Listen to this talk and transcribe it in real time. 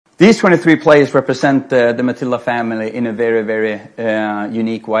These 23 players represent the Matilda family in a very, very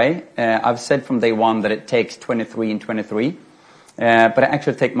unique way. I've said from day one that it takes 23 and 23, but it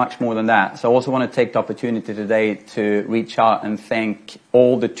actually takes much more than that. So I also want to take the opportunity today to reach out and thank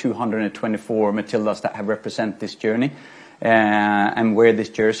all the 224 Matildas that have represented this journey and wear this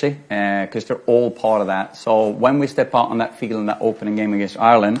jersey, because they're all part of that. So when we step out on that field in that opening game against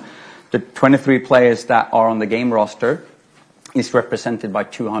Ireland, the 23 players that are on the game roster is represented by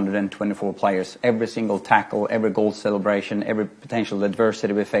 224 players. Every single tackle, every goal celebration, every potential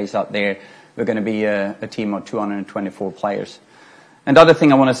adversity we face out there, we're going to be a team of 224 players. And the other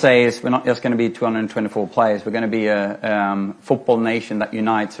thing I want to say is we're not just going to be 224 players. We're going to be a football nation that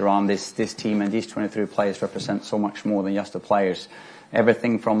unites around this team, and these 23 players represent so much more than just the players.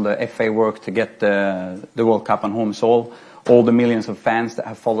 Everything from the FA work to get the World Cup on home soil, all the millions of fans that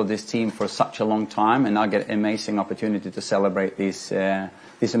have followed this team for such a long time, and now get an amazing opportunity to celebrate these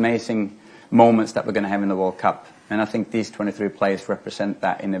amazing moments that we're going to have in the World Cup. And I think these 23 players represent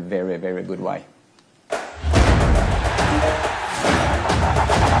that in a very, very good way.